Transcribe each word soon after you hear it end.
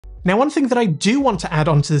Now, one thing that I do want to add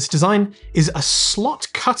onto this design is a slot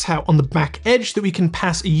cutout on the back edge that we can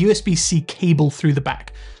pass a USB-C cable through the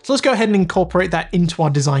back. So let's go ahead and incorporate that into our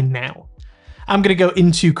design now. I'm going to go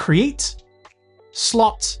into Create,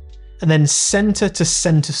 Slot, and then Center to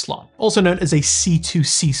Center Slot, also known as a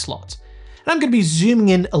C2C slot. And I'm going to be zooming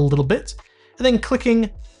in a little bit, and then clicking,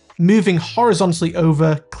 moving horizontally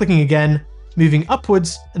over, clicking again, moving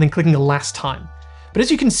upwards, and then clicking a last time. But as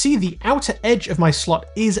you can see, the outer edge of my slot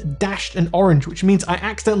is dashed and orange, which means I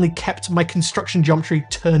accidentally kept my construction geometry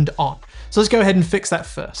turned on. So let's go ahead and fix that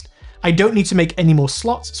first. I don't need to make any more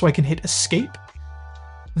slots, so I can hit Escape.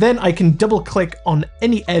 Then I can double click on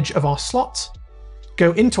any edge of our slot,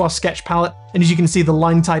 go into our sketch palette, and as you can see, the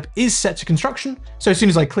line type is set to construction. So as soon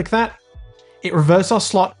as I click that, it reverts our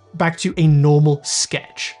slot back to a normal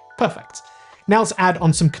sketch. Perfect. Now let's add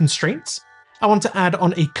on some constraints. I want to add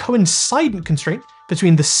on a coincident constraint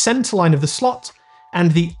between the center line of the slot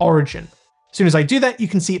and the origin. As soon as I do that, you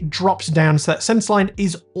can see it drops down so that center line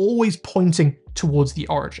is always pointing towards the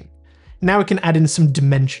origin. Now we can add in some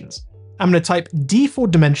dimensions. I'm going to type D for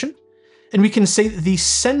dimension, and we can say that the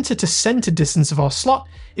center to center distance of our slot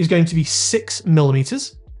is going to be 6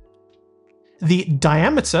 millimeters. The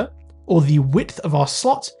diameter, or the width of our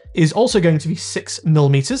slot, is also going to be 6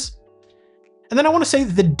 millimeters. And then I want to say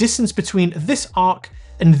that the distance between this arc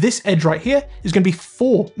and this edge right here is going to be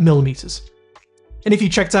 4 millimeters. And if you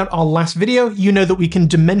checked out our last video, you know that we can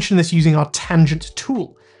dimension this using our tangent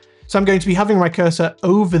tool. So I'm going to be having my cursor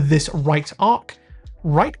over this right arc,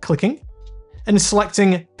 right-clicking, and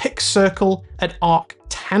selecting Pick Circle at Arc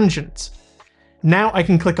Tangent. Now I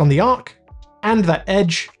can click on the arc and that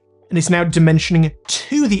edge, and it's now dimensioning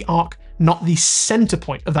to the arc, not the center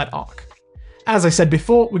point of that arc. As I said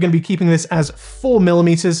before, we're going to be keeping this as 4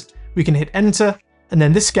 millimeters. We can hit Enter, and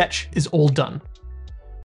then this sketch is all done.